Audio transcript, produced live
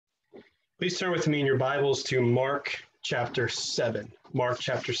Please turn with me in your Bibles to Mark chapter 7. Mark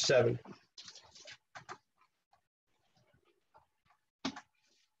chapter 7. I'm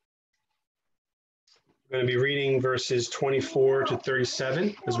going to be reading verses 24 to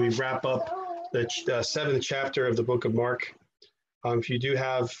 37 as we wrap up the seventh chapter of the book of Mark. If you do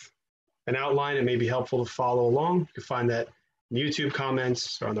have an outline, it may be helpful to follow along. You can find that in YouTube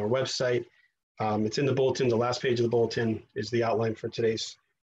comments or on our website. It's in the bulletin. The last page of the bulletin is the outline for today's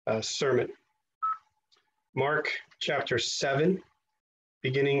sermon. Mark chapter 7,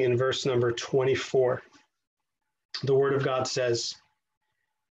 beginning in verse number 24. The word of God says,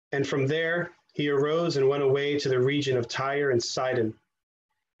 "And from there he arose and went away to the region of Tyre and Sidon.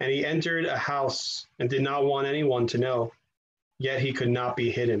 And he entered a house and did not want anyone to know, yet he could not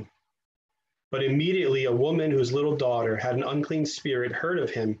be hidden. But immediately a woman whose little daughter had an unclean spirit heard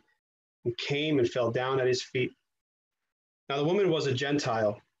of him and came and fell down at his feet. Now the woman was a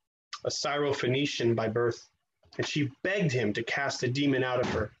Gentile, a Syrophoenician by birth, and she begged him to cast the demon out of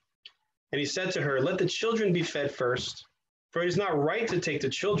her. And he said to her, 'Let the children be fed first, for it is not right to take the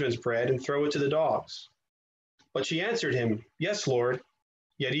children's bread and throw it to the dogs.' But she answered him, 'Yes, Lord,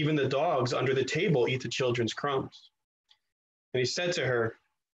 yet even the dogs under the table eat the children's crumbs.' And he said to her,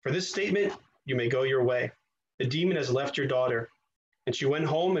 'For this statement you may go your way. The demon has left your daughter.' And she went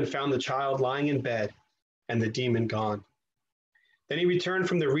home and found the child lying in bed, and the demon gone. Then he returned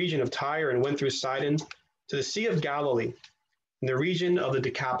from the region of Tyre and went through Sidon to the Sea of Galilee, in the region of the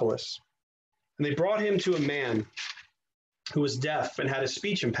Decapolis. And they brought him to a man who was deaf and had a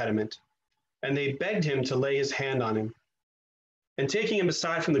speech impediment, and they begged him to lay his hand on him. And taking him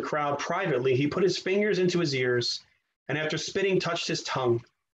aside from the crowd privately, he put his fingers into his ears, and after spitting, touched his tongue.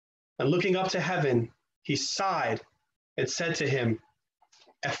 And looking up to heaven, he sighed and said to him,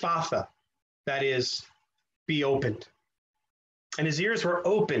 'Ephphatha,' that is, 'be opened.' And his ears were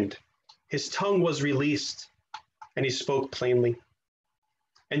opened, his tongue was released, and he spoke plainly.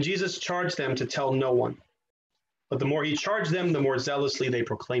 And Jesus charged them to tell no one. But the more he charged them, the more zealously they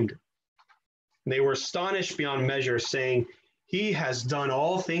proclaimed it. And they were astonished beyond measure, saying, 'He has done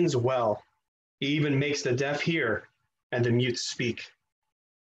all things well. He even makes the deaf hear and the mute speak.'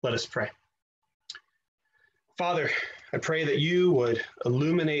 Let us pray. Father, I pray that you would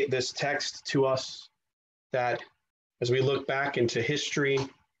illuminate this text to us, that as we look back into history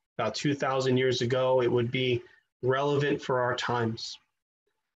about 2,000 years ago, it would be relevant for our times.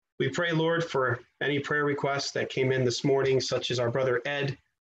 We pray, Lord, for any prayer requests that came in this morning, such as our brother Ed,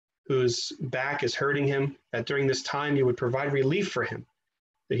 whose back is hurting him, that during this time you would provide relief for him,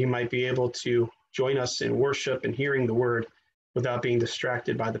 that he might be able to join us in worship and hearing the word without being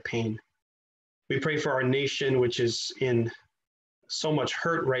distracted by the pain. We pray for our nation, which is in so much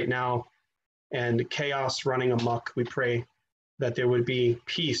hurt right now and chaos running amok. We pray that there would be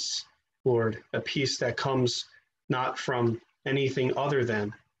peace, Lord, a peace that comes not from anything other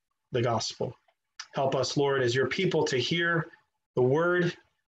than the gospel. Help us, Lord, as your people, to hear the word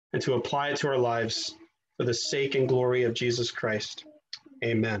and to apply it to our lives for the sake and glory of Jesus Christ.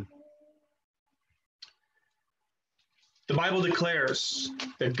 Amen. The Bible declares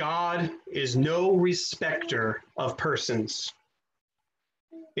that God is no respecter of persons.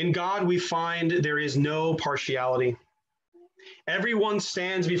 In God, we find there is no partiality. Everyone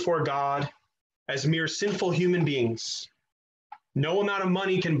stands before God as mere sinful human beings. No amount of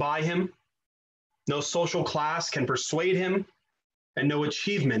money can buy him, no social class can persuade him, and no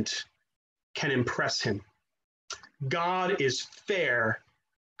achievement can impress him. God is fair,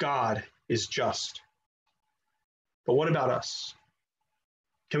 God is just. But what about us?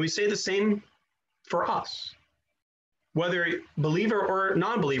 Can we say the same for us? Whether believer or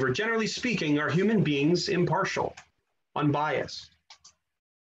non-believer, generally speaking, are human beings impartial, unbiased.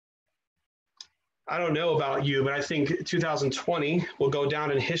 I don't know about you, but I think 2020 will go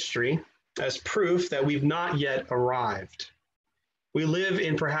down in history as proof that we've not yet arrived. We live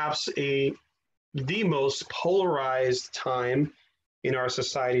in perhaps the most polarized time in our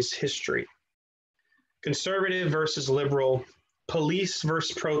society's history. Conservative versus liberal, police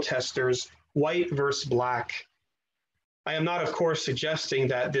versus protesters, white versus black. I am not, of course, suggesting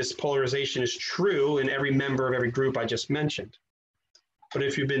that this polarization is true in every member of every group I just mentioned. But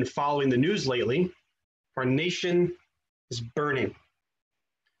if you've been following the news lately, our nation is burning.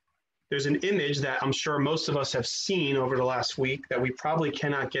 There's an image that I'm sure most of us have seen over the last week that we probably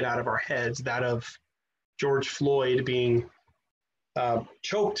cannot get out of our heads, that of George Floyd being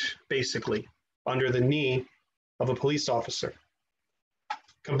choked, basically, under the knee of a police officer.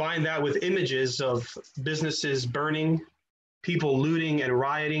 Combine that with images of businesses burning, people looting and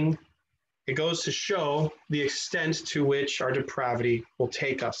rioting, it goes to show the extent to which our depravity will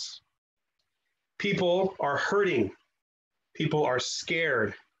take us. People are hurting, people are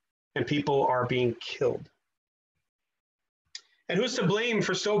scared, and people are being killed. And who's to blame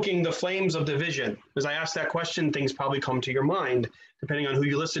for stoking the flames of division? As I ask that question, things probably come to your mind, depending on who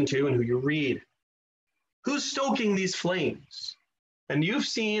you listen to and who you read. Who's stoking these flames? And you've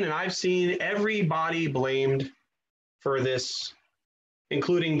seen, and I've seen, everybody blamed for this,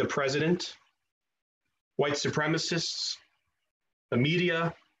 including the president, white supremacists, the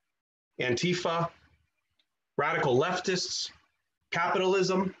media, Antifa, radical leftists,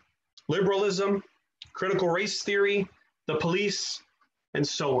 capitalism, liberalism, critical race theory, the police, and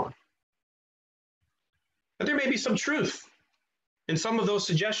so on. But there may be some truth in some of those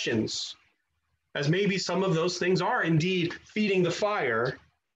suggestions, as maybe some of those things are indeed feeding the fire.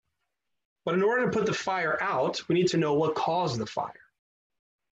 But in order to put the fire out, we need to know what caused the fire.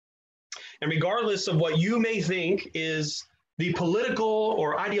 And regardless of what you may think is the political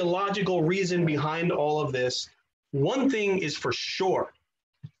or ideological reason behind all of this, one thing is for sure: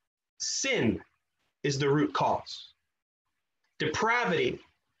 sin is the root cause. Depravity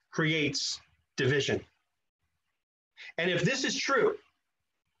creates division. And if this is true,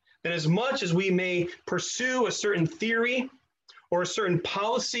 then as much as we may pursue a certain theory or a certain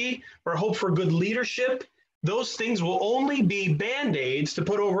policy or hope for good leadership, those things will only be band-aids to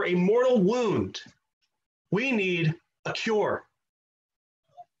put over a mortal wound. We need a cure.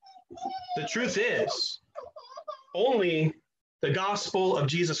 The truth is, only the gospel of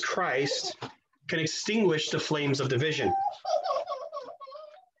Jesus Christ can extinguish the flames of division.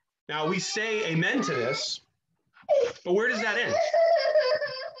 Now, we say amen to this, but where does that end?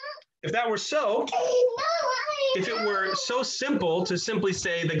 If that were so, if it were so simple to simply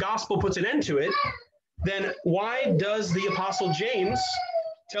say the gospel puts an end to it, then why does the Apostle James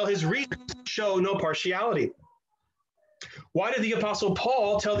tell his readers to show no partiality? Why did the Apostle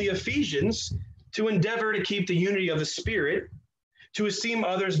Paul tell the Ephesians to endeavor to keep the unity of the Spirit, to esteem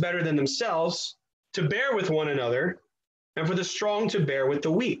others better than themselves, to bear with one another, and for the strong to bear with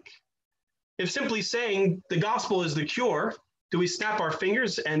the weak? If simply saying the gospel is the cure, do we snap our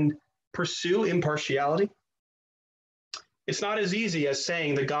fingers and pursue impartiality? It's not as easy as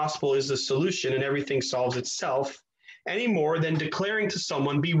saying the gospel is the solution and everything solves itself, any more than declaring to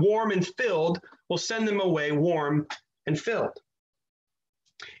someone, be warm and filled, will send them away warm and filled.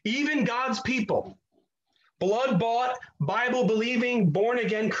 Even God's people, blood-bought, Bible-believing,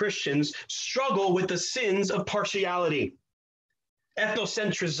 born-again Christians, struggle with the sins of partiality,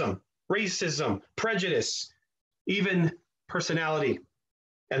 ethnocentrism, racism, prejudice, even personality,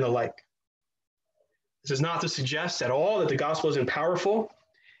 and the like. This is not to suggest at all that the gospel isn't powerful,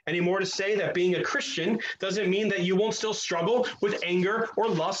 any more to say that being a Christian doesn't mean that you won't still struggle with anger or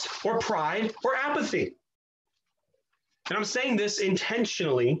lust or pride or apathy. And I'm saying this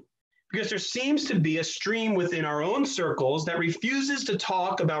intentionally because there seems to be a stream within our own circles that refuses to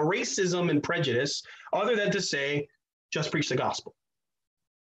talk about racism and prejudice other than to say, just preach the gospel.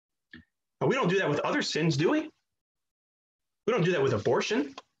 Now, we don't do that with other sins, do we? We don't do that with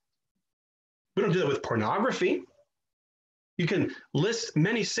abortion. We don't do that with pornography. You can list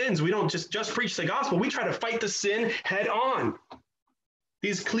many sins. We don't just preach the gospel. We try to fight the sin head on.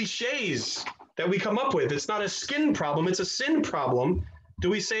 These cliches that we come up with, it's not a skin problem, it's a sin problem. Do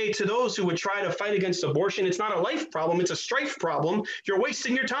we say to those who would try to fight against abortion, it's not a life problem, it's a strife problem, you're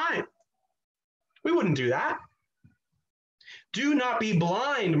wasting your time? We wouldn't do that. Do not be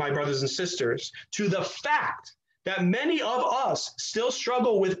blind, my brothers and sisters, to the fact that many of us still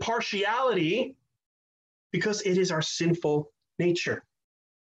struggle with partiality because it is our sinful nature.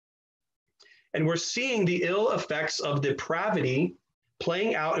 And we're seeing the ill effects of depravity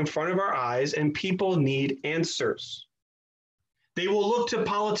playing out in front of our eyes, and people need answers. They will look to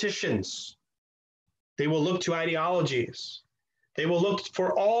politicians. They will look to ideologies. They will look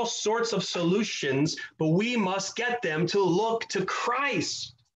for all sorts of solutions, but we must get them to look to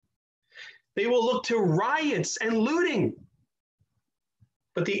Christ. They will look to riots and looting.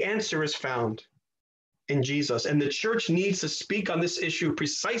 But the answer is found in Jesus. And the church needs to speak on this issue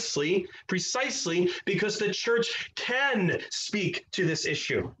precisely because the church can speak to this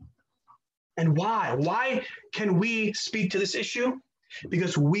issue. And why? Why can we speak to this issue?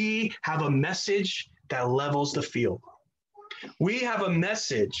 Because we have a message that levels the field. We have a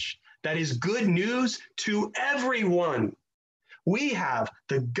message that is good news to everyone. We have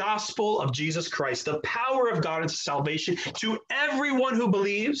the gospel of Jesus Christ, the power of God into salvation to everyone who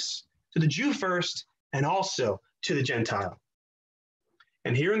believes, to the Jew first, and also to the Gentile.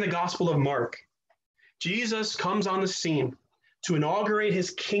 And here in the Gospel of Mark, Jesus comes on the scene to inaugurate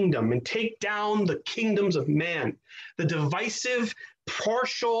his kingdom and take down the kingdoms of man, the divisive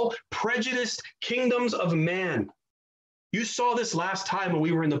partial, prejudiced kingdoms of man. You saw this last time when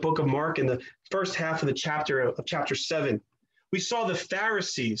we were in the book of Mark in the first half of the chapter 7. We saw the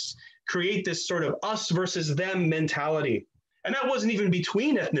Pharisees create this sort of us versus them mentality. And that wasn't even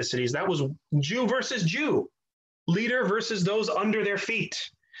between ethnicities. That was Jew versus Jew, leader versus those under their feet,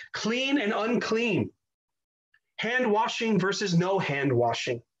 clean and unclean, hand washing versus no hand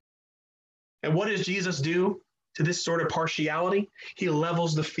washing. And what does Jesus do to this sort of partiality? He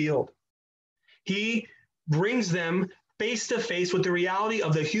levels the field. He brings them face to face with the reality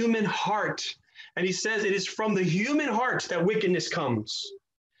of the human heart. And he says it is from the human heart that wickedness comes.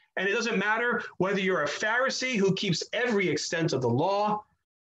 And it doesn't matter whether you're a Pharisee who keeps every extent of the law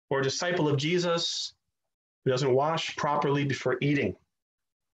or a disciple of Jesus who doesn't wash properly before eating.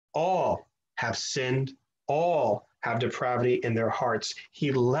 All have sinned. All have depravity in their hearts.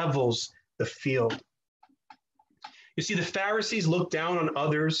 He levels the field. You see, the Pharisees looked down on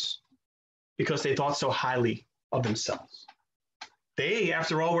others because they thought so highly of themselves. They,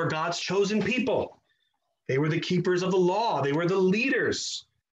 after all, were God's chosen people. They were the keepers of the law. They were the leaders.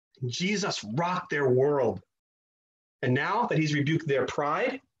 Jesus rocked their world. And now that he's rebuked their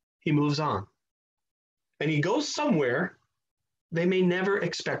pride, he moves on. And he goes somewhere they may never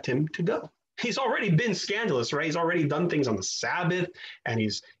expect him to go. He's already been scandalous, right? He's already done things on the Sabbath, and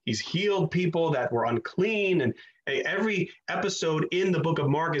he's healed people that were unclean. And every episode in the book of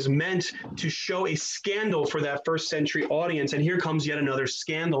Mark is meant to show a scandal for that first century audience. And here comes yet another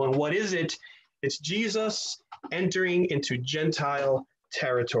scandal. And what is it? It's Jesus entering into Gentile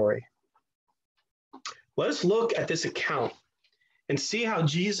territory. Let us look at this account and see how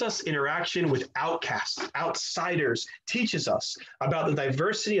Jesus' interaction with outcasts, outsiders, teaches us about the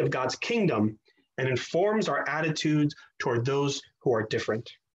diversity of God's kingdom and informs our attitudes toward those who are different.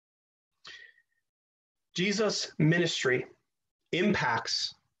 Jesus' ministry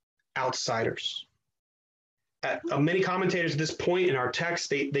impacts outsiders. Many commentators at this point in our text,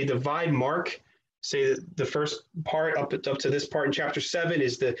 they divide Mark, say that the first part up to this part in chapter 7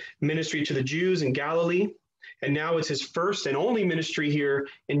 is the ministry to the Jews in Galilee. And now it's his first and only ministry here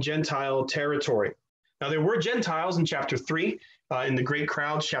in Gentile territory. Now, there were Gentiles in chapter 3, in the great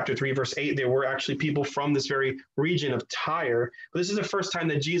crowds, chapter 3, verse 8. There were actually people from this very region of Tyre. But this is the first time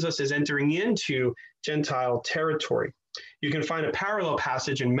that Jesus is entering into Gentile territory. You can find a parallel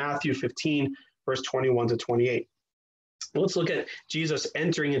passage in Matthew 15, verse 21 to 28. Let's look at Jesus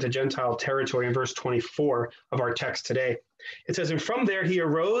entering into Gentile territory in verse 24 of our text today. It says, "And from there he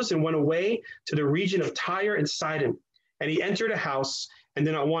arose and went away to the region of Tyre and Sidon. And he entered a house and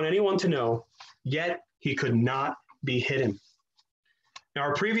did not want anyone to know, yet he could not be hidden." Now,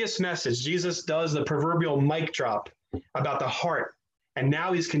 our previous message, Jesus does the proverbial mic drop about the heart. And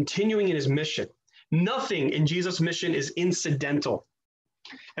now he's continuing in his mission. Nothing in Jesus' mission is incidental.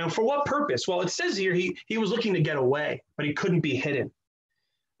 And for what purpose? Well, it says here he was looking to get away, but he couldn't be hidden.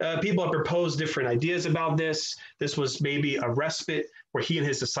 People have proposed different ideas about this. This was maybe a respite where he and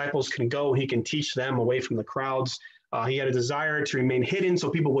his disciples can go. He can teach them away from the crowds. He had a desire to remain hidden so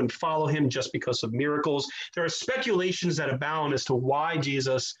people wouldn't follow him just because of miracles. There are speculations that abound as to why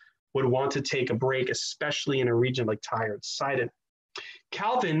Jesus would want to take a break, especially in a region like Tyre and Sidon.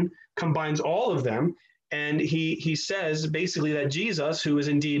 Calvin combines all of them, and he says basically that Jesus, who is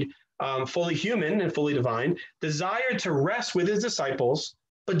indeed fully human and fully divine, desired to rest with his disciples,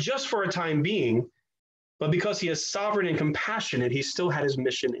 but just for a time being. But because he is sovereign and compassionate, he still had his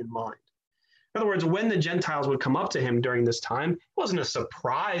mission in mind. In other words, when the Gentiles would come up to him during this time, it wasn't a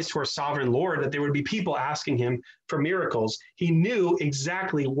surprise to our sovereign Lord that there would be people asking him for miracles. He knew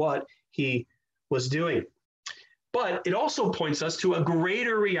exactly what he was doing. But it also points us to a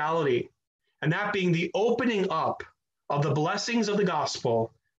greater reality, and that being the opening up of the blessings of the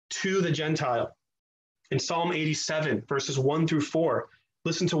gospel to the Gentile. In Psalm 87, verses 1 through 4,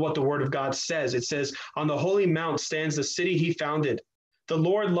 listen to what the word of God says. It says, "On the holy mount stands the city he founded. The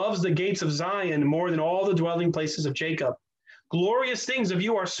Lord loves the gates of Zion more than all the dwelling places of Jacob. Glorious things of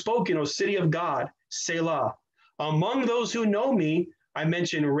you are spoken, O city of God, Selah. Among those who know me, I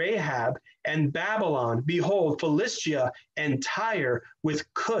mention Rahab and Babylon. Behold, Philistia and Tyre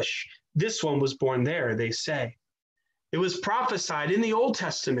with Cush. This one was born there," they say. It was prophesied in the Old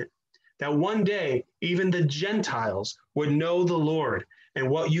Testament that one day even the Gentiles would know the Lord. And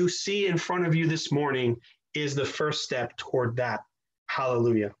what you see in front of you this morning is the first step toward that.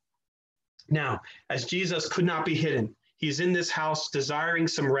 Hallelujah. Now, as Jesus could not be hidden, he's in this house desiring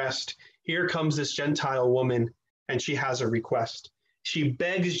some rest. Here comes this Gentile woman, and she has a request. She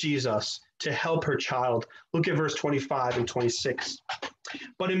begs Jesus to help her child. Look at verse 25 and 26.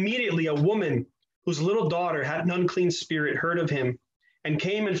 "But immediately a woman whose little daughter had an unclean spirit heard of him, and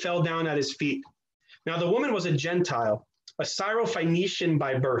came and fell down at his feet. Now the woman was a Gentile, a Syrophoenician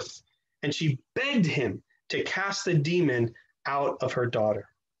by birth, and she begged him to cast the demon out of her daughter.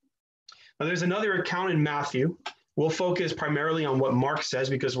 Now there's another account in Matthew. We'll focus primarily on what Mark says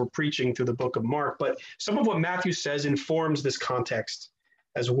because we're preaching through the book of Mark, but some of what Matthew says informs this context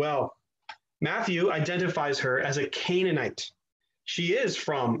as well. Matthew identifies her as a Canaanite. She is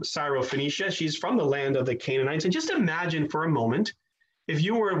from Syrophoenicia. She's from the land of the Canaanites. And just imagine for a moment, if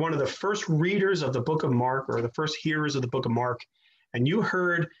you were one of the first readers of the book of Mark or the first hearers of the book of Mark, and you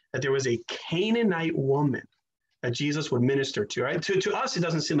heard that there was a Canaanite woman that Jesus would minister to, right? To us, it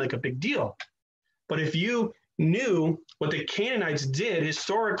doesn't seem like a big deal. But if you knew what the Canaanites did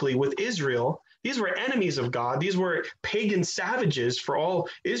historically with Israel, these were enemies of God. These were pagan savages for all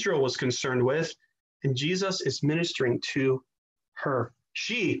Israel was concerned with. And Jesus is ministering to her.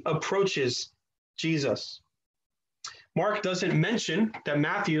 She approaches Jesus. Mark doesn't mention that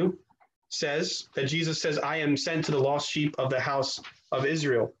Matthew says that Jesus says, I am sent to the lost sheep of the house of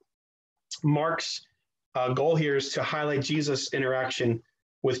Israel. Mark's goal here is to highlight Jesus' interaction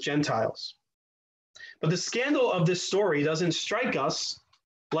with Gentiles. But the scandal of this story doesn't strike us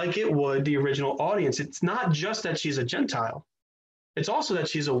like it would the original audience. It's not just that she's a Gentile. It's also that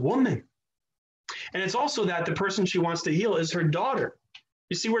she's a woman. And it's also that the person she wants to heal is her daughter.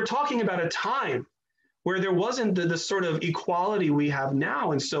 You see, we're talking about a time where there wasn't the sort of equality we have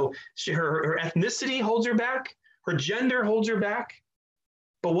now. And so her ethnicity holds her back, her gender holds her back.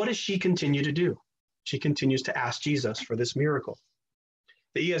 But what does she continue to do? She continues to ask Jesus for this miracle.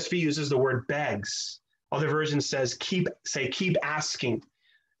 The ESV uses the word begs. Other versions keep asking.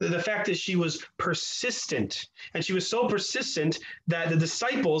 The fact is she was persistent, and she was so persistent that the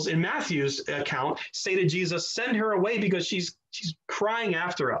disciples in Matthew's account say to Jesus, send her away because she's crying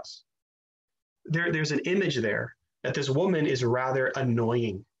after us. There's an image there that this woman is rather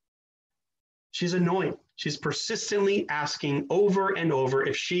annoying. She's annoying. She's persistently asking over and over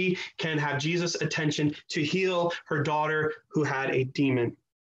if she can have Jesus' attention to heal her daughter who had a demon.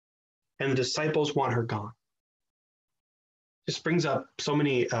 And the disciples want her gone. This brings up so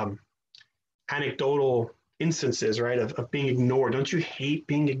many anecdotal instances, right, of being ignored. Don't you hate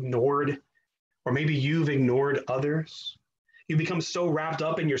being ignored? Or maybe you've ignored others. You become so wrapped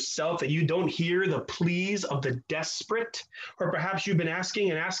up in yourself that you don't hear the pleas of the desperate. Or perhaps you've been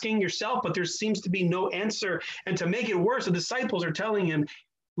asking and asking yourself, but there seems to be no answer. And to make it worse, the disciples are telling him,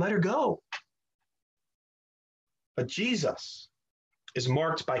 let her go. But Jesus is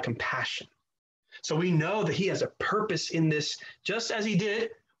marked by compassion. So we know that he has a purpose in this, just as he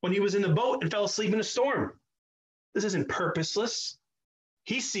did when he was in the boat and fell asleep in a storm. This isn't purposeless.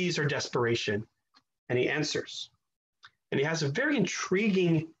 He sees her desperation and he answers. And he has a very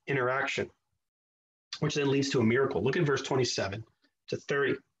intriguing interaction, which then leads to a miracle. Look at verse 27 to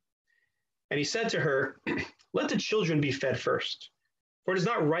 30. And he said to her, let the children be fed first, for it is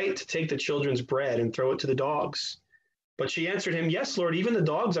not right to take the children's bread and throw it to the dogs. But she answered him, yes, Lord, even the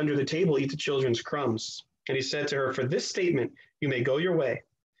dogs under the table eat the children's crumbs. And he said to her, for this statement, you may go your way.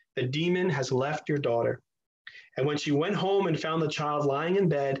 The demon has left your daughter. And when she went home and found the child lying in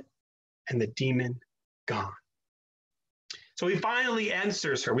bed and the demon gone. So he finally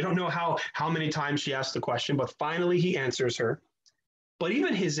answers her. We don't know how many times she asked the question, but finally he answers her. But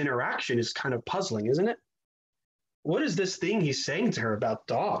even his interaction is kind of puzzling, isn't it? What is this thing he's saying to her about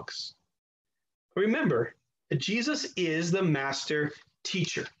dogs? Remember, Jesus is the master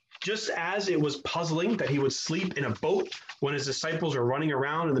teacher. Just as it was puzzling that he would sleep in a boat when his disciples are running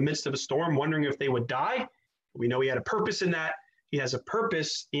around in the midst of a storm, wondering if they would die, we know he had a purpose in that. He has a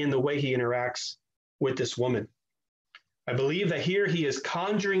purpose in the way he interacts with this woman. I believe that here he is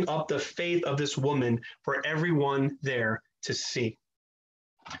conjuring up the faith of this woman for everyone there to see.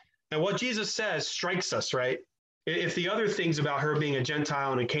 Now, what Jesus says strikes us, right? If the other things about her being a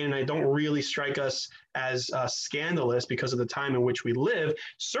Gentile and a Canaanite don't really strike us as scandalous because of the time in which we live,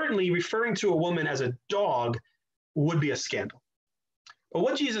 certainly referring to a woman as a dog would be a scandal. But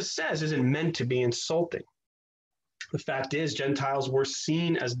what Jesus says isn't meant to be insulting. The fact is, Gentiles were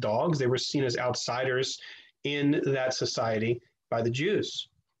seen as dogs. They were seen as outsiders in that society by the Jews.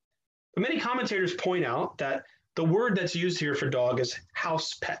 But many commentators point out that the word that's used here for dog is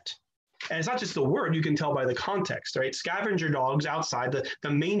house pet. And it's not just the word, you can tell by the context, right? Scavenger dogs outside, the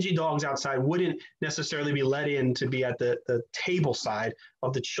mangy dogs outside wouldn't necessarily be let in to be at the table side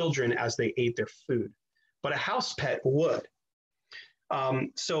of the children as they ate their food. But a house pet would.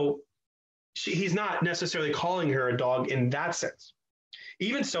 He's not necessarily calling her a dog in that sense.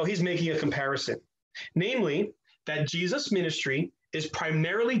 Even so, he's making a comparison. Namely, that Jesus' ministry is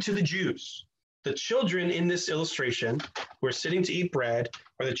primarily to the Jews. The children in this illustration who are sitting to eat bread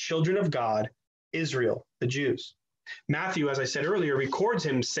are the children of God, Israel, the Jews. Matthew, as I said earlier, records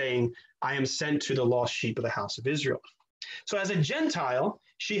him saying, I am sent to the lost sheep of the house of Israel. So as a Gentile,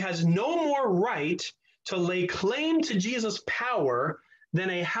 she has no more right to lay claim to Jesus' power than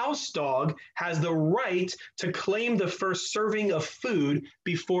a house dog has the right to claim the first serving of food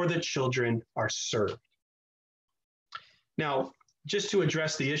before the children are served. Now, just to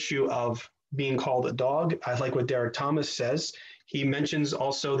address the issue of being called a dog, I like what Derek Thomas says. He mentions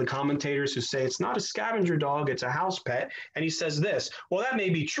also the commentators who say it's not a scavenger dog, it's a house pet. And he says this, well, that may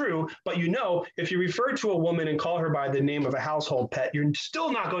be true, but if you refer to a woman and call her by the name of a household pet, you're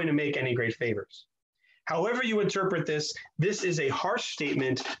still not going to make any great favors. However you interpret this, this is a harsh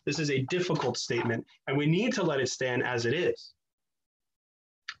statement, this is a difficult statement, and we need to let it stand as it is.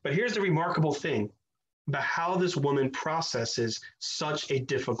 But here's the remarkable thing about how this woman processes such a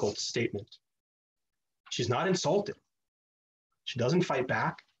difficult statement. She's not insulted. She doesn't fight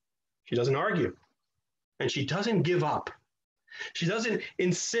back. She doesn't argue. And she doesn't give up. She doesn't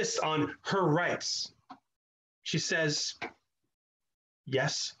insist on her rights. She says,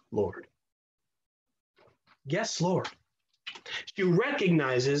 yes, Lord. Yes, Lord. She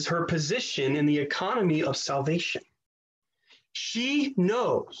recognizes her position in the economy of salvation. She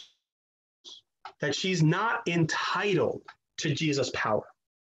knows that she's not entitled to Jesus' power.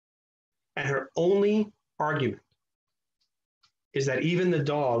 And her only argument is that even the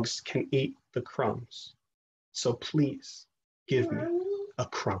dogs can eat the crumbs. So please give me a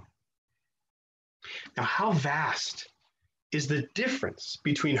crumb. Now, how vast is the difference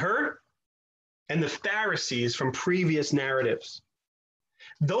between her and the Pharisees from previous narratives?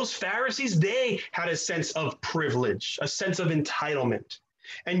 Those Pharisees, they had a sense of privilege, a sense of entitlement.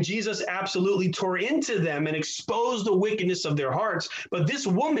 And Jesus absolutely tore into them and exposed the wickedness of their hearts. But this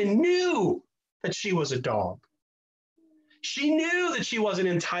woman knew that she was a dog. She knew that she wasn't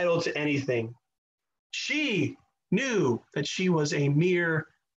entitled to anything. She knew that she was a mere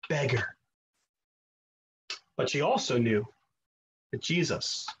beggar. But she also knew that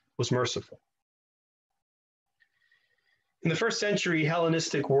Jesus was merciful. In the first century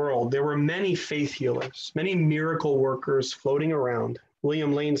Hellenistic world, there were many faith healers, many miracle workers floating around.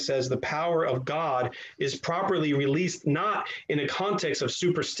 William Lane says the power of God is properly released not in a context of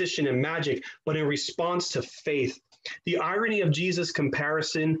superstition and magic, but in response to faith. The irony of Jesus'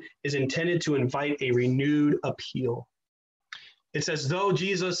 comparison is intended to invite a renewed appeal. It's as though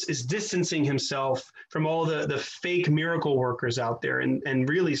Jesus is distancing himself from all the fake miracle workers out there and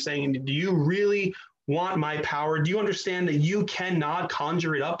really saying, do you really want my power? Do you understand that you cannot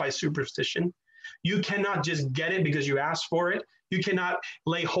conjure it up by superstition? You cannot just get it because you asked for it. You cannot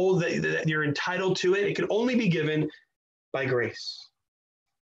lay hold that you're entitled to it. It can only be given by grace.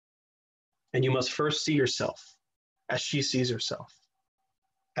 And you must first see yourself as she sees herself,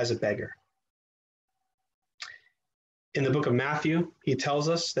 as a beggar. In the book of Matthew, he tells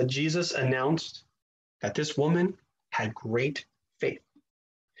us that Jesus announced that this woman had great faith.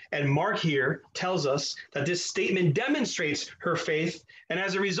 And Mark here tells us that this statement demonstrates her faith. And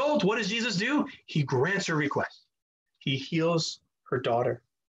as a result, what does Jesus do? He grants her request. He heals her daughter.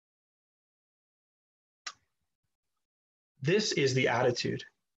 This is the attitude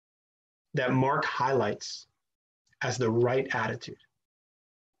that Mark highlights as the right attitude.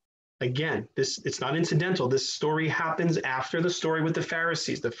 Again, it's not incidental. This story happens after the story with the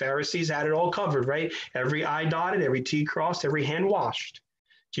Pharisees. The Pharisees had it all covered, right? Every I dotted, every T crossed, every hand washed.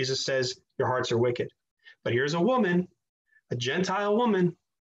 Jesus says, your hearts are wicked. But here's a woman, a Gentile woman,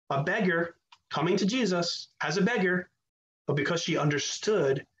 a beggar, coming to Jesus as a beggar. But because she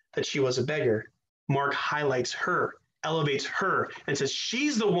understood that she was a beggar, Mark highlights her, elevates her, and says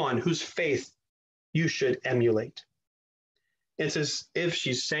she's the one whose faith you should emulate. It's as if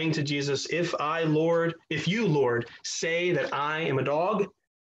she's saying to Jesus, if you, Lord, say that I am a dog,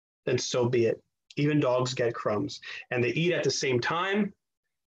 then so be it. Even dogs get crumbs. And they eat at the same time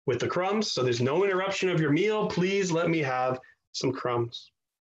with the crumbs, so there's no interruption of your meal. Please let me have some crumbs.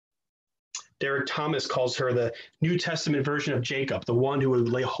 Derek Thomas calls her the New Testament version of Jacob, the one who would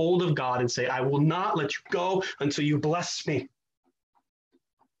lay hold of God and say, I will not let you go until you bless me.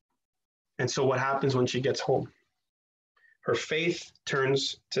 And so what happens when she gets home? Her faith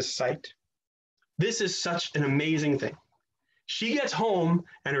turns to sight. This is such an amazing thing. She gets home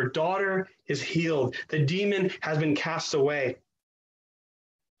and her daughter is healed. The demon has been cast away.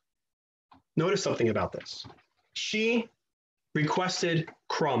 Notice something about this. She requested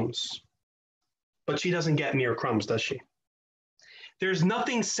crumbs, but she doesn't get mere crumbs, does she? There's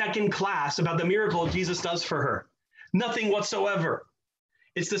nothing second class about the miracle Jesus does for her. Nothing whatsoever.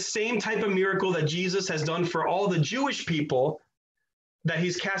 It's the same type of miracle that Jesus has done for all the Jewish people that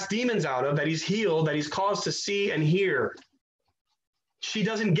he's cast demons out of, that he's healed, that he's caused to see and hear. She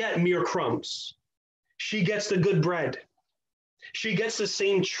doesn't get mere crumbs. She gets the good bread. She gets the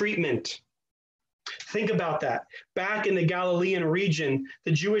same treatment. Think about that. Back in the Galilean region,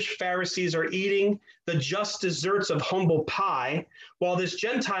 the Jewish Pharisees are eating the just desserts of humble pie, while this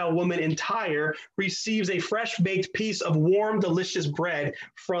Gentile woman in Tyre receives a fresh baked piece of warm, delicious bread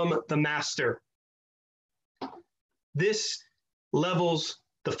from the master. This levels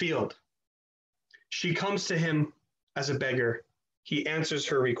the field. She comes to him as a beggar. He answers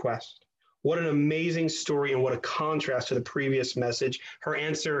her request. What an amazing story, and what a contrast to the previous message. Her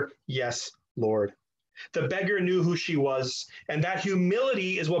answer, yes, Lord. The beggar knew who she was, and that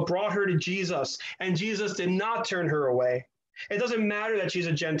humility is what brought her to Jesus, and Jesus did not turn her away. It doesn't matter that she's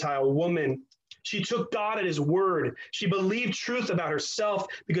a Gentile woman. She took God at his word. She believed truth about herself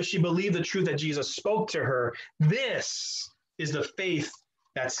because she believed the truth that Jesus spoke to her. This is the faith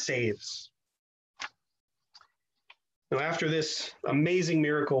that saves. Now, after this amazing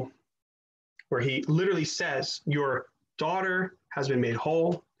miracle, where he literally says, your daughter has been made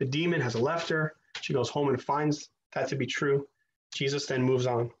whole, the demon has left her, she goes home and finds that to be true. Jesus then moves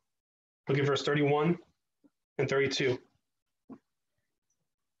on. Look at verse 31 and 32.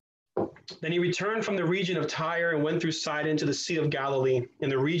 Then he returned from the region of Tyre and went through Sidon to the Sea of Galilee, in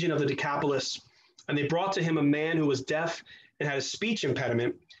the region of the Decapolis. And they brought to him a man who was deaf and had a speech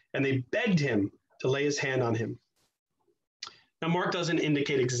impediment, and they begged him to lay his hand on him. Now, Mark doesn't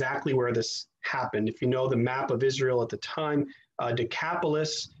indicate exactly where this happened. If you know the map of Israel at the time,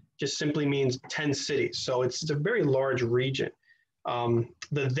 Decapolis just simply means 10 cities. So it's a very large region. The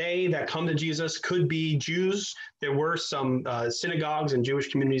they that come to Jesus could be Jews. There were some synagogues and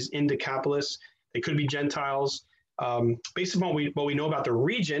Jewish communities in Decapolis. They could be Gentiles. Based upon what we know about the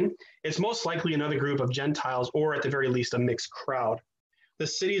region, it's most likely another group of Gentiles, or at the very least, a mixed crowd. The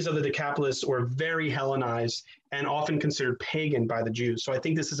cities of the Decapolis were very Hellenized and often considered pagan by the Jews. So I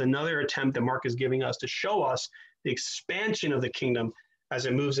think this is another attempt that Mark is giving us to show us the expansion of the kingdom as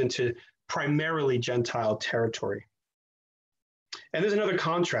it moves into primarily Gentile territory. And there's another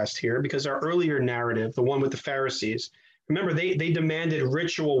contrast here, because our earlier narrative, the one with the Pharisees, remember, they demanded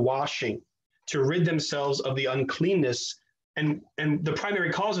ritual washing to rid themselves of the uncleanness. And the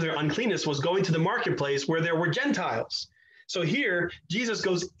primary cause of their uncleanness was going to the marketplace where there were Gentiles. So here, Jesus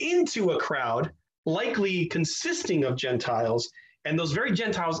goes into a crowd, likely consisting of Gentiles, and those very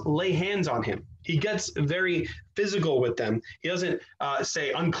Gentiles lay hands on him. He gets very physical with them. He doesn't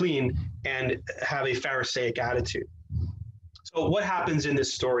say unclean and have a Pharisaic attitude. So what happens in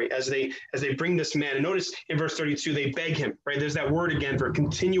this story as they bring this man? And notice in verse 32, they beg him, right? There's that word again for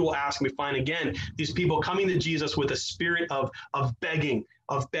continual asking. We find again these people coming to Jesus with a spirit of begging,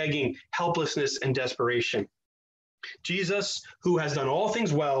 helplessness and desperation. Jesus, who has done all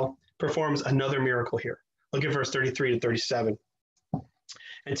things well, performs another miracle here. Look at verse 33 to 37.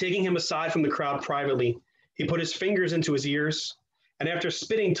 And taking him aside from the crowd privately, he put his fingers into his ears, and after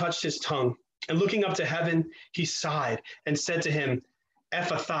spitting, touched his tongue. And looking up to heaven, he sighed and said to him,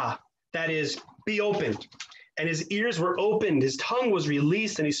 Ephatha, that is, be opened. And his ears were opened, his tongue was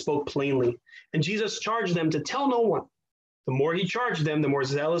released, and he spoke plainly. And Jesus charged them to tell no one. The more he charged them, the more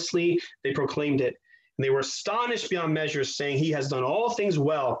zealously they proclaimed it. And they were astonished beyond measure, saying, he has done all things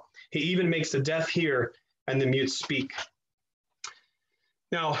well. He even makes the deaf hear and the mute speak.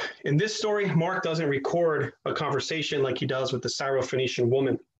 Now, in this story, Mark doesn't record a conversation like he does with the Syrophoenician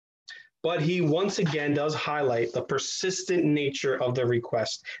woman. But he once again does highlight the persistent nature of the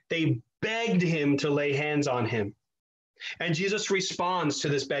request. They begged him to lay hands on him. And Jesus responds to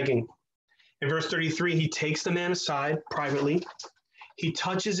this begging. In verse 33, he takes the man aside privately. He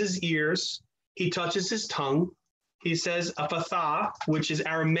touches his ears. He touches his tongue. He says, Ephatha, which is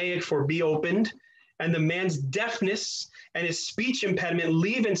Aramaic for be opened. And the man's deafness and his speech impediment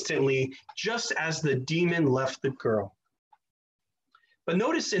leave instantly, just as the demon left the girl. But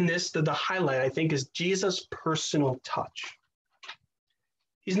notice in this that the highlight, I think, is Jesus' personal touch.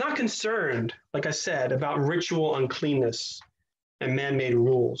 He's not concerned, like I said, about ritual uncleanness and man-made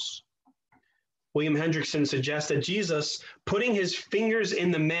rules. William Hendrickson suggests that Jesus putting his fingers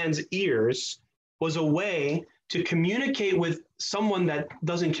in the man's ears was a way to communicate with someone that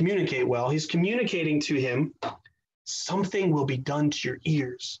doesn't communicate well. He's communicating to him, something will be done to your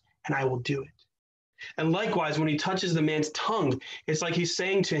ears, and I will do it. And likewise, when he touches the man's tongue, it's like he's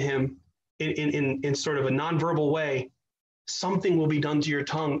saying to him in sort of a nonverbal way, something will be done to your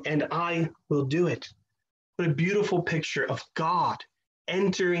tongue, and I will do it. What a beautiful picture of God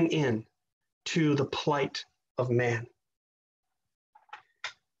entering in to the plight of man.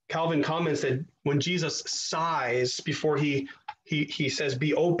 Calvin comments that when Jesus sighs before he says,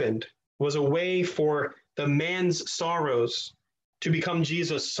 be opened, was a way for the man's sorrows to become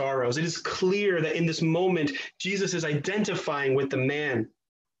Jesus' sorrows. It is clear that in this moment, Jesus is identifying with the man.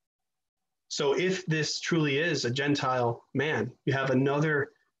 So if this truly is a Gentile man, you have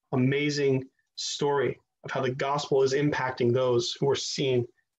another amazing story of how the gospel is impacting those who are seen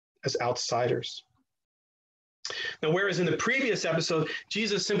as outsiders. Now, whereas in the previous episode,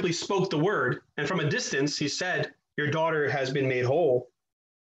 Jesus simply spoke the word, and from a distance, he said, your daughter has been made whole.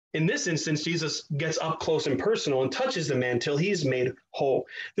 In this instance, Jesus gets up close and personal and touches the man till he's made whole.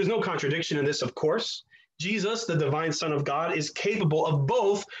 There's no contradiction in this, of course. Jesus, the divine Son of God, is capable of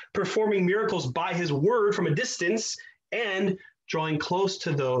both performing miracles by his word from a distance and drawing close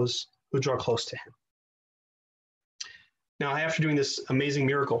to those who draw close to him. Now, after doing this amazing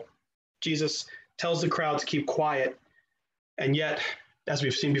miracle, Jesus tells the crowd to keep quiet, and yet, as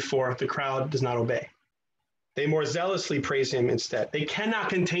we've seen before, the crowd does not obey. They more zealously praise him instead. They cannot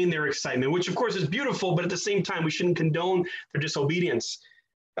contain their excitement, which of course is beautiful, but at the same time, we shouldn't condone their disobedience.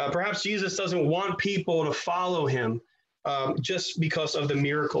 Perhaps Jesus doesn't want people to follow him just because of the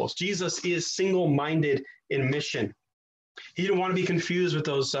miracles. Jesus is single-minded in mission. He didn't want to be confused with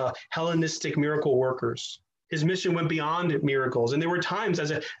those Hellenistic miracle workers. His mission went beyond miracles, and there were times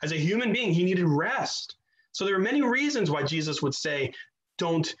as a human being, he needed rest. So there are many reasons why Jesus would say,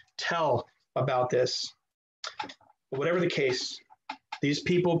 don't tell about this. Whatever the case, these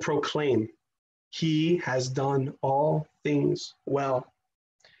people proclaim he has done all things well.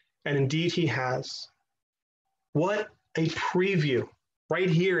 And indeed he has. What a preview right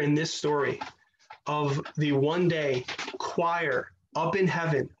here in this story of the one day choir up in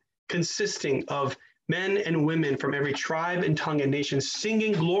heaven, consisting of men and women from every tribe and tongue and nation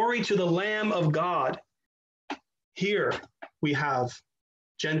singing glory to the Lamb of God. Here we have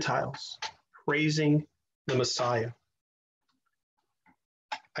Gentiles praising the Messiah.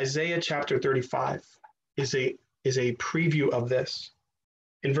 Isaiah chapter 35 is a preview of this.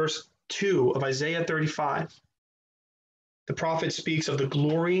 In verse 2 of Isaiah 35, the prophet speaks of the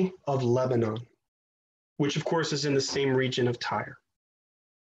glory of Lebanon, which of course is in the same region of Tyre.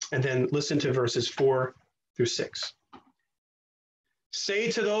 And then listen to verses 4 through 6. Say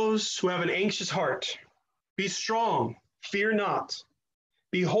to those who have an anxious heart, be strong, fear not.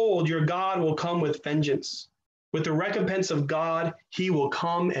 Behold, your God will come with vengeance. With the recompense of God, he will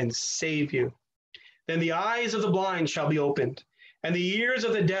come and save you. Then the eyes of the blind shall be opened, and the ears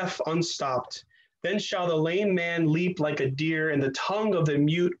of the deaf unstopped. Then shall the lame man leap like a deer, and the tongue of the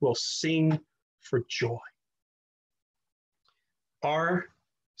mute will sing for joy. Our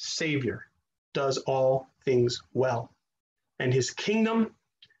Savior does all things well, and his kingdom and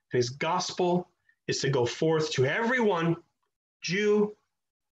his gospel is to go forth to everyone, Jew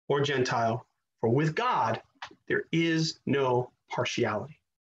or Gentile, for with God there is no partiality.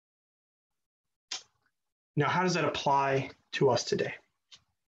 Now, how does that apply to us today?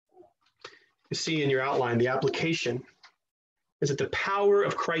 You see in your outline, the application is that the power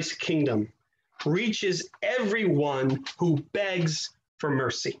of Christ's kingdom reaches everyone who begs for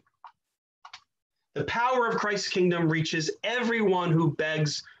mercy. The power of Christ's kingdom reaches everyone who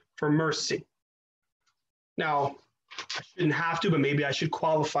begs for mercy. Now, I shouldn't have to, but maybe I should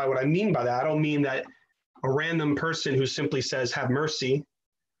qualify what I mean by that. I don't mean that a random person who simply says, have mercy,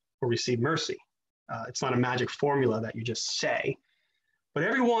 will receive mercy. It's not a magic formula that you just say. But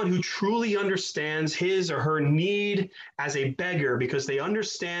everyone who truly understands his or her need as a beggar because they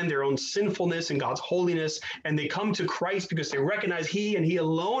understand their own sinfulness and God's holiness, and they come to Christ because they recognize he and he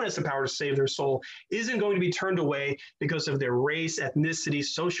alone has the power to save their soul, isn't going to be turned away because of their race, ethnicity,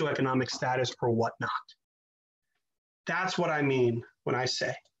 socioeconomic status, or whatnot. That's what I mean when I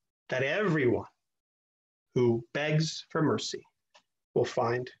say that everyone who begs for mercy will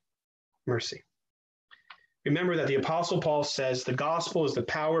find mercy. Remember that the Apostle Paul says the gospel is the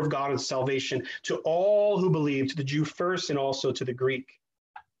power of God and salvation to all who believe, to the Jew first and also to the Greek.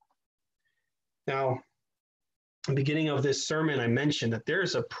 Now, at the beginning of this sermon, I mentioned that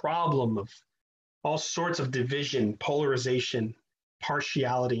there's a problem of all sorts of division, polarization,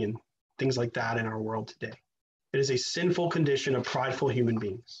 partiality, and things like that in our world today. It is a sinful condition of prideful human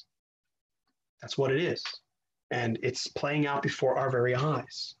beings. That's what it is. And it's playing out before our very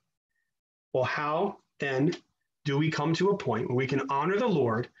eyes. Well, how then do we come to a point where we can honor the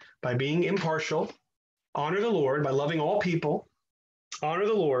Lord by being impartial, honor the Lord by loving all people, honor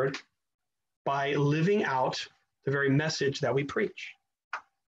the Lord by living out the very message that we preach?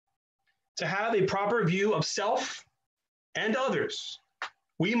 To have a proper view of self and others,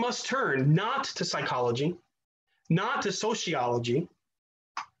 we must turn not to psychology, not to sociology,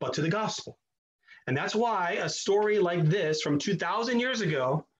 but to the gospel. And that's why a story like this from 2,000 years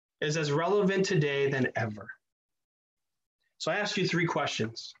ago is as relevant today than ever. So I ask you three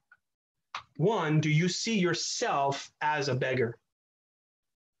questions. One, do you see yourself as a beggar?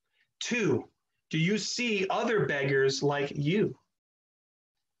 Two, do you see other beggars like you?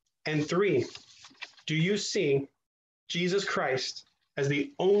 And three, do you see Jesus Christ as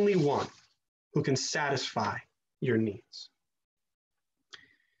the only one who can satisfy your needs?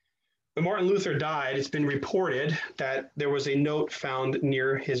 When Martin Luther died, it's been reported that there was a note found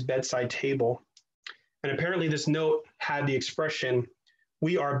near his bedside table. And apparently this note had the expression,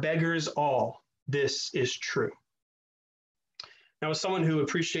 "We are beggars all. This is true." Now, as someone who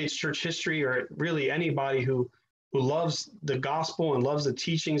appreciates church history, or really anybody who loves the gospel and loves the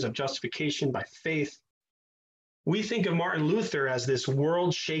teachings of justification by faith, we think of Martin Luther as this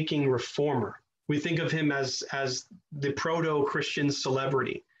world-shaking reformer. We think of him as the proto-Christian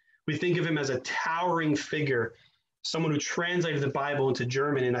celebrity. We think of him as a towering figure, someone who translated the Bible into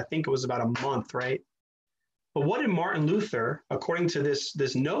German in, I think it was about a month, right? But what did Martin Luther, according to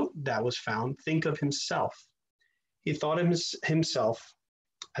this note that was found, think of himself? He thought of himself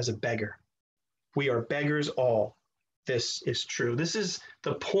as a beggar. We are beggars all. This is true. This is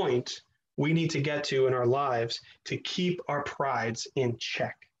the point we need to get to in our lives to keep our prides in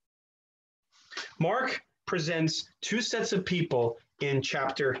check. Mark presents two sets of people in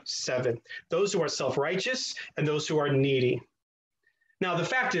chapter 7, those who are self-righteous and those who are needy. Now, the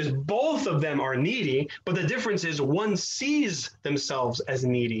fact is both of them are needy, but the difference is one sees themselves as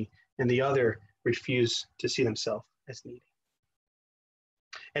needy and the other refuse to see themselves as needy.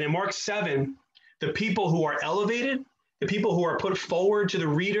 And in Mark 7, the people who are elevated, the people who are put forward to the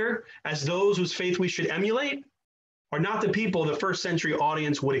reader as those whose faith we should emulate, are not the people the first century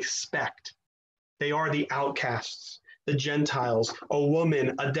audience would expect. They are the outcasts, the Gentiles, a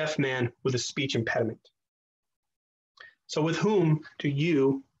woman, a deaf man with a speech impediment. So with whom do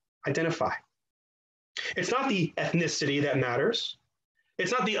you identify? It's not the ethnicity that matters.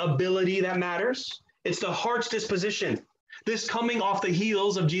 It's not the ability that matters. It's the heart's disposition. This coming off the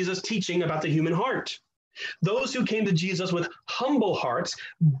heels of Jesus' teaching about the human heart. Those who came to Jesus with humble hearts,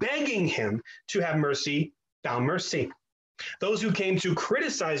 begging him to have mercy, found mercy. Those who came to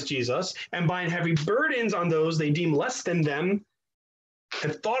criticize Jesus and bind heavy burdens on those they deem less than them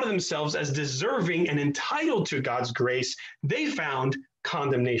and thought of themselves as deserving and entitled to God's grace, they found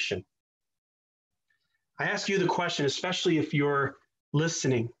condemnation. I ask you the question, especially if you're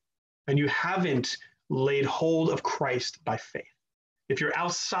listening and you haven't laid hold of Christ by faith. If you're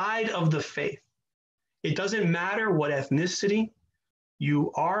outside of the faith, it doesn't matter what ethnicity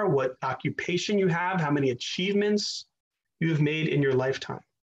you are, what occupation you have, how many achievements you have made in your lifetime.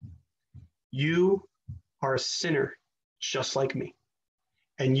 You are a sinner just like me.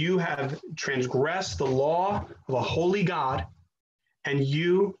 And you have transgressed the law of a holy God, and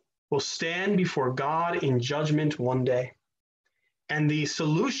you will stand before God in judgment one day. And the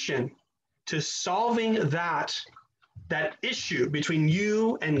solution to solving that issue between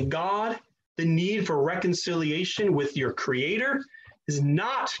you and God, the need for reconciliation with your Creator, is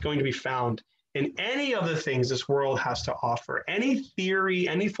not going to be found in any of the things this world has to offer. Any theory,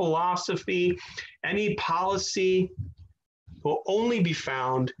 any philosophy, any policy will only be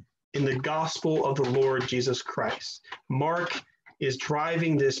found in the gospel of the Lord Jesus Christ. Mark is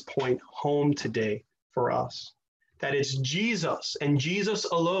driving this point home today for us, that it's Jesus and Jesus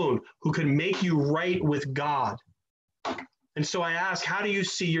alone who can make you right with God. And so I ask, how do you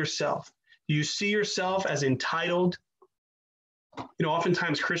see yourself? Do you see yourself as entitled? You know,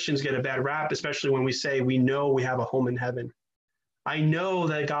 oftentimes Christians get a bad rap, especially when we say we know we have a home in heaven. I know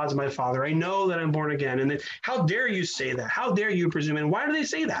that God's my Father. I know that I'm born again. And then, how dare you say that? How dare you presume? And why do they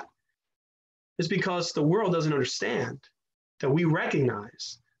say that? It's because the world doesn't understand that we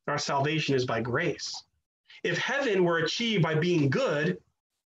recognize that our salvation is by grace. If heaven were achieved by being good,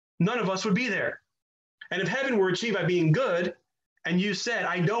 none of us would be there. And if heaven were achieved by being good, and you said,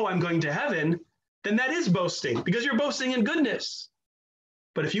 I know I'm going to heaven, then that is boasting, because you're boasting in goodness.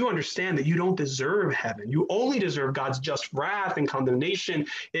 But if you understand that you don't deserve heaven, you only deserve God's just wrath and condemnation,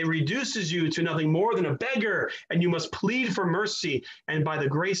 it reduces you to nothing more than a beggar, and you must plead for mercy, and by the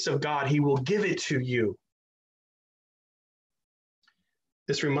grace of God, he will give it to you.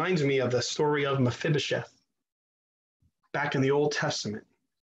 This reminds me of the story of Mephibosheth back in the Old Testament.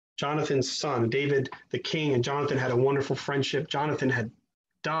 Jonathan's son, David the king, and Jonathan had a wonderful friendship. Jonathan had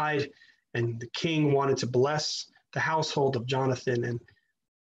died, and the king wanted to bless the household of Jonathan. And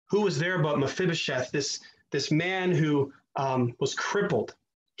who was there but Mephibosheth, this man who was crippled.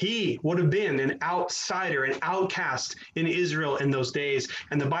 He would have been an outsider, an outcast in Israel in those days.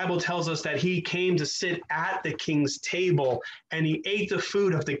 And the Bible tells us that he came to sit at the king's table and he ate the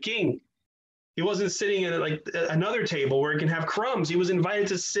food of the king. He wasn't sitting at like another table where he can have crumbs. He was invited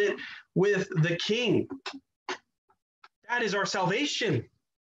to sit with the king. That is our salvation.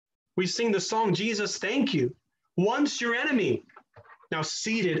 We sing the song, Jesus, thank you. Once your enemy, now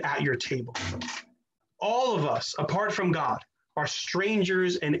seated at your table. All of us, apart from God, are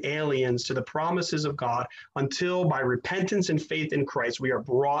strangers and aliens to the promises of God until by repentance and faith in Christ, we are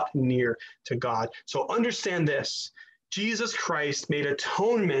brought near to God. So understand this, Jesus Christ made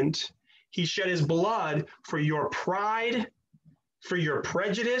atonement. He shed his blood for your pride, for your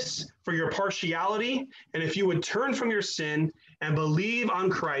prejudice, for your partiality. And if you would turn from your sin and believe on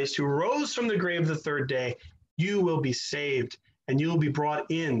Christ, who rose from the grave the third day, you will be saved and you will be brought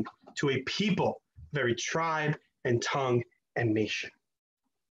in to a people of every tribe and tongue and nation.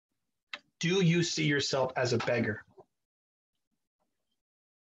 Do you see yourself as a beggar?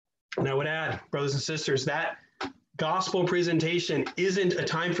 And I would add, brothers and sisters, that gospel presentation isn't a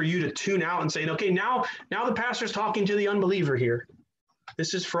time for you to tune out and say, okay, now the pastor's talking to the unbeliever here.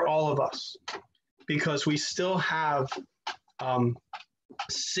 This is for all of us because we still have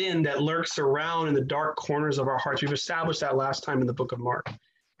sin that lurks around in the dark corners of our hearts. We've established that last time in the book of Mark.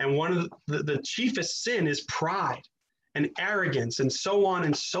 And one of the chiefest sin is pride and arrogance and so on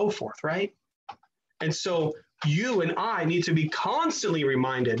and so forth, right? And so you and I need to be constantly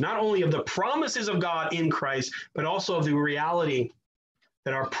reminded not only of the promises of God in Christ, but also of the reality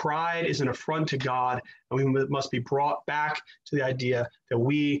that our pride is an affront to God, and we must be brought back to the idea that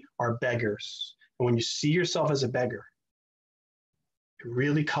we are beggars. And when you see yourself as a beggar, it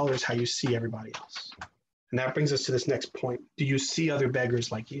really colors how you see everybody else. And that brings us to this next point. Do you see other beggars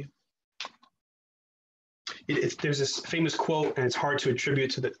like you? There's this famous quote, and it's hard to attribute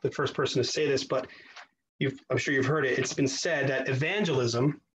to the first person to say this, but I'm sure you've heard it. It's been said that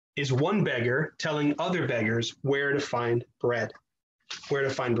evangelism is one beggar telling other beggars where to find bread. Where to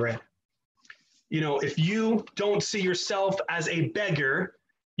find bread. You know, if you don't see yourself as a beggar,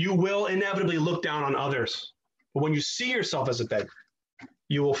 you will inevitably look down on others. But when you see yourself as a beggar,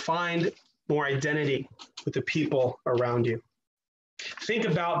 you will find more identity with the people around you. Think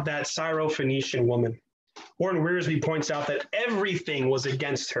about that Syrophoenician woman. Warren Wiersbe points out that everything was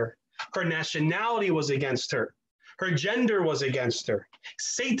against her. Her nationality was against her. Her gender was against her.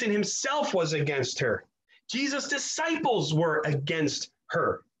 Satan himself was against her. Jesus' disciples were against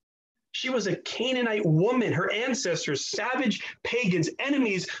her. She was a Canaanite woman, her ancestors, savage pagans,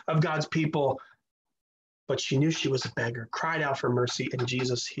 enemies of God's people. But she knew she was a beggar, cried out for mercy, and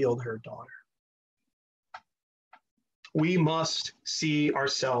Jesus healed her daughter. We must see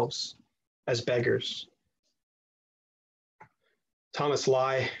ourselves as beggars. Thomas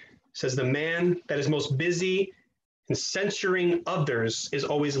Lai says, the man that is most busy in censuring others is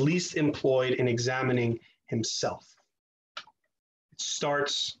always least employed in examining himself. It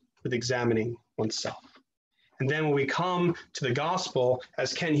starts with examining oneself. And then when we come to the gospel,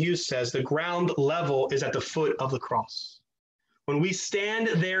 as Ken Hughes says, the ground level is at the foot of the cross. When we stand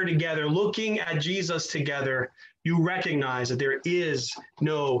there together, looking at Jesus together, you recognize that there is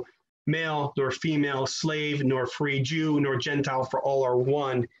no male nor female, slave nor free, Jew nor Gentile, for all are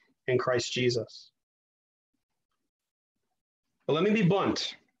one in Christ Jesus. But let me be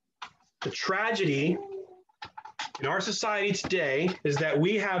blunt. The tragedy in our society today is that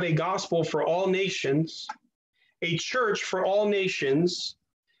we have a gospel for all nations, a church for all nations,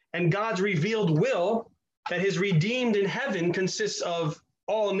 and God's revealed will that his redeemed in heaven consists of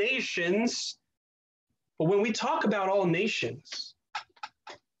all nations. But when we talk about all nations,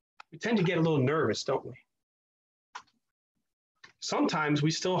 we tend to get a little nervous, don't we? Sometimes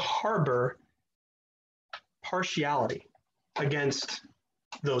we still harbor partiality against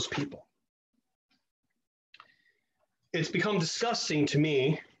those people. It's become disgusting to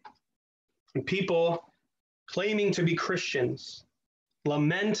me when people claiming to be Christians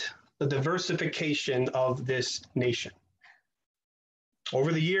lament the diversification of this nation.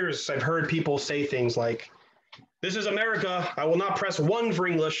 Over the years, I've heard people say things like, "This is America, I will not press one for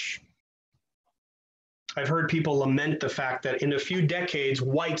English." I've heard people lament the fact that in a few decades,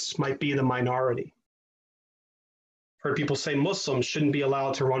 whites might be the minority. I've heard people say Muslims shouldn't be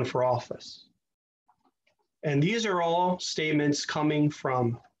allowed to run for office. And these are all statements coming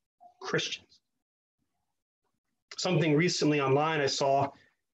from Christians. Something recently online I saw,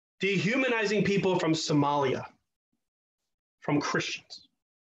 dehumanizing people from Somalia, from Christians.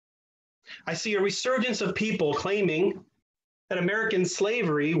 I see a resurgence of people claiming that American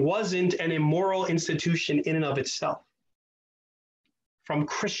slavery wasn't an immoral institution in and of itself. from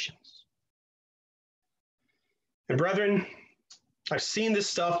Christians. And brethren, I've seen this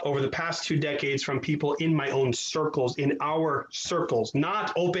stuff over the past 2 decades from people in my own circles, in our circles,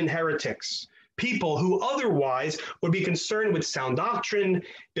 not open heretics, people who otherwise would be concerned with sound doctrine,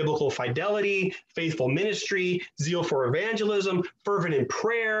 biblical fidelity, faithful ministry, zeal for evangelism, fervent in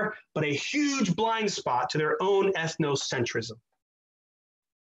prayer, but a huge blind spot to their own ethnocentrism.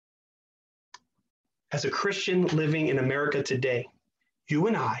 As a Christian living in America today, you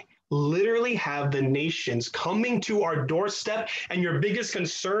and I literally have the nations coming to our doorstep, and your biggest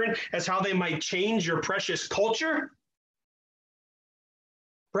concern is how they might change your precious culture?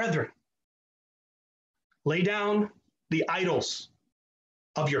 Brethren, lay down the idols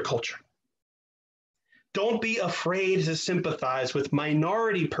of your culture. Don't be afraid to sympathize with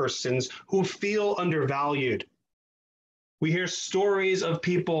minority persons who feel undervalued. We hear stories of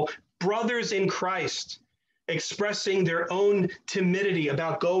people, brothers in Christ, expressing their own timidity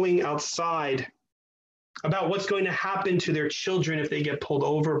about going outside, about what's going to happen to their children if they get pulled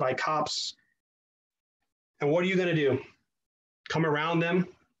over by cops. And what are you going to do? Come around them,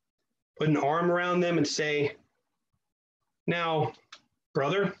 put an arm around them and say, now,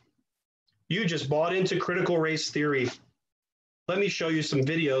 brother, you just bought into critical race theory. Let me show you some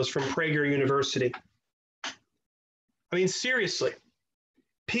videos from Prager University. I mean, seriously,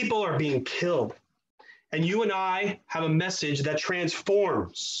 people are being killed. And you and I have a message that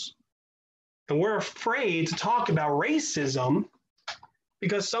transforms. And we're afraid to talk about racism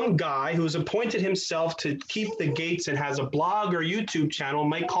because some guy who has appointed himself to keep the gates and has a blog or YouTube channel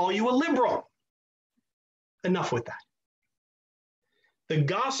might call you a liberal. Enough with that. The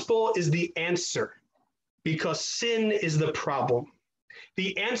gospel is the answer because sin is the problem.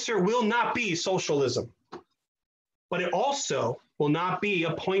 The answer will not be socialism, but it also will not be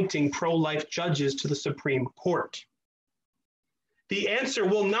appointing pro-life judges to the Supreme Court. The answer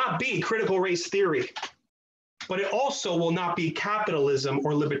will not be critical race theory, but it also will not be capitalism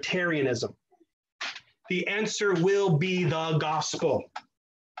or libertarianism. The answer will be the gospel.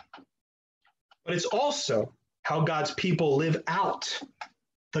 But it's also how God's people live out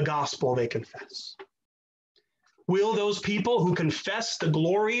the gospel they confess. Will those people who confess the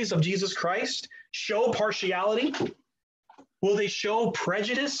glories of Jesus Christ show partiality? Will they show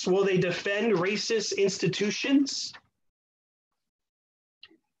prejudice? Will they defend racist institutions?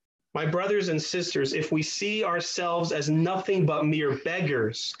 My brothers and sisters, if we see ourselves as nothing but mere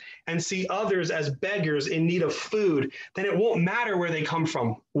beggars and see others as beggars in need of food, then it won't matter where they come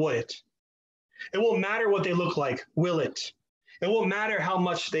from, will it? It won't matter what they look like, will it? It won't matter how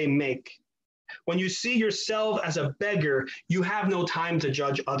much they make. When you see yourself as a beggar, you have no time to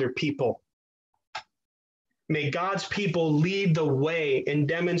judge other people. May God's people lead the way in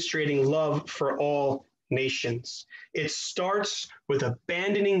demonstrating love for all nations. It starts with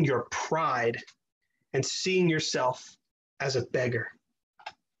abandoning your pride and seeing yourself as a beggar.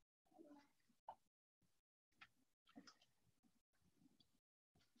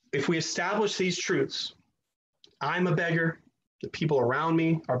 If we establish these truths, I'm a beggar, the people around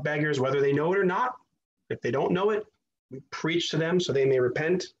me are beggars, whether they know it or not. If they don't know it, we preach to them so they may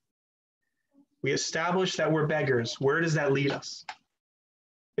repent. We establish that we're beggars. Where does that lead us?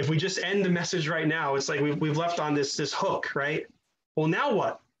 If we just end the message right now, it's like we've left on this hook, right? Well, now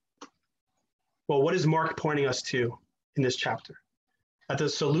what? Well, what is Mark pointing us to in this chapter? That the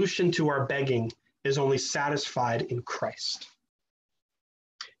solution to our begging is only satisfied in Christ.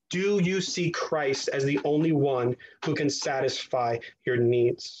 Do you see Christ as the only one who can satisfy your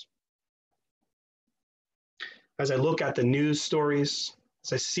needs? As I look at the news stories,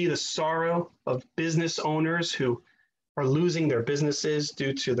 as I see the sorrow of business owners who are losing their businesses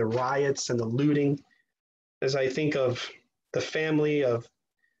due to the riots and the looting, as I think of the family of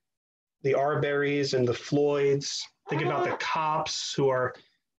the Arbery's and the Floyds, think about the cops who are,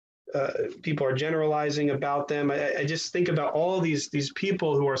 people are generalizing about them. I just think about all these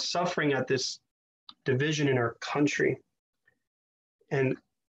people who are suffering at this division in our country. And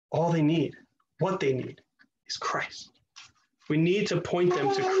all they need, what they need, is Christ. We need to point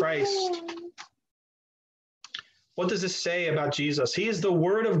them to Christ. What does this say about Jesus? He is the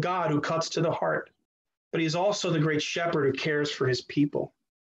Word of God who cuts to the heart, but he's also the great shepherd who cares for his people.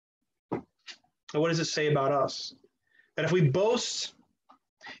 And what does it say about us? That if we boast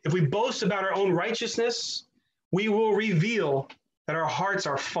about our own righteousness, we will reveal that our hearts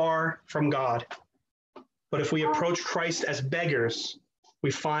are far from God. But if we approach Christ as beggars,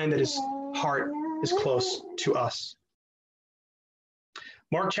 we find that his heart is close to us.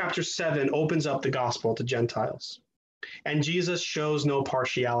 Mark chapter 7 opens up the gospel to Gentiles. And Jesus shows no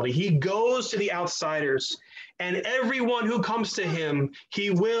partiality. He goes to the outsiders, and everyone who comes to him, he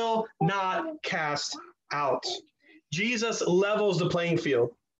will not cast out. Jesus levels the playing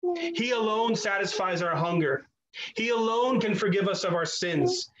field. He alone satisfies our hunger. He alone can forgive us of our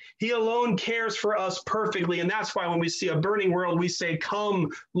sins. He alone cares for us perfectly. And that's why when we see a burning world, we say, "Come,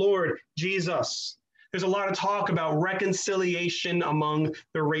 Lord Jesus." There's a lot of talk about reconciliation among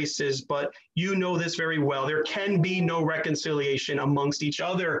the races, but you know this very well. There can be no reconciliation amongst each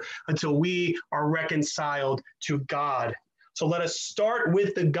other until we are reconciled to God. So let us start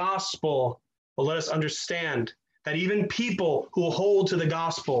with the gospel, but let us understand that even people who hold to the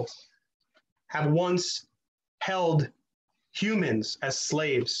gospel have once held humans as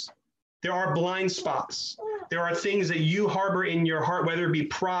slaves. There are blind spots. There are things that you harbor in your heart, whether it be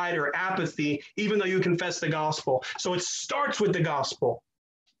pride or apathy, even though you confess the gospel. So it starts with the gospel,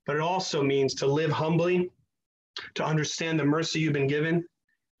 but it also means to live humbly, to understand the mercy you've been given,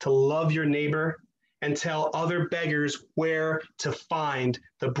 to love your neighbor, and tell other beggars where to find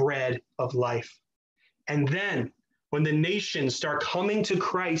the bread of life. And then when the nations start coming to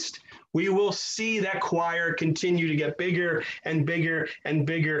Christ, we will see that choir continue to get bigger and bigger and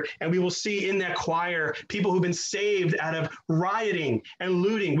bigger. And we will see in that choir people who've been saved out of rioting and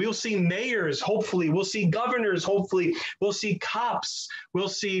looting. We'll see mayors, hopefully. We'll see governors, hopefully. We'll see cops. We'll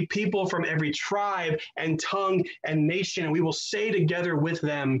see people from every tribe and tongue and nation. And we will say together with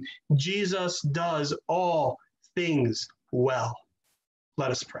them, Jesus does all things well.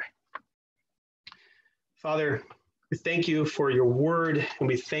 Let us pray. Father, we thank you for your word, and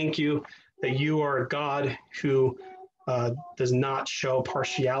we thank you that you are a God who does not show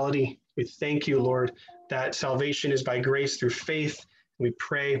partiality. We thank you, Lord, that salvation is by grace through faith. We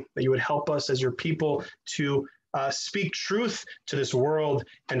pray that you would help us as your people to speak truth to this world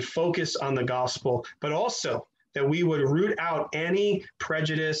and focus on the gospel, but also that we would root out any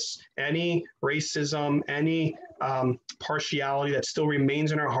prejudice, any racism, any partiality that still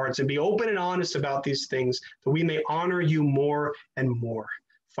remains in our hearts, and be open and honest about these things, that we may honor you more and more.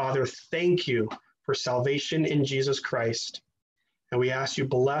 Father, thank you for salvation in Jesus Christ. And we ask you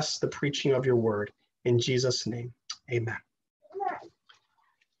bless the preaching of your word. In Jesus' name, amen.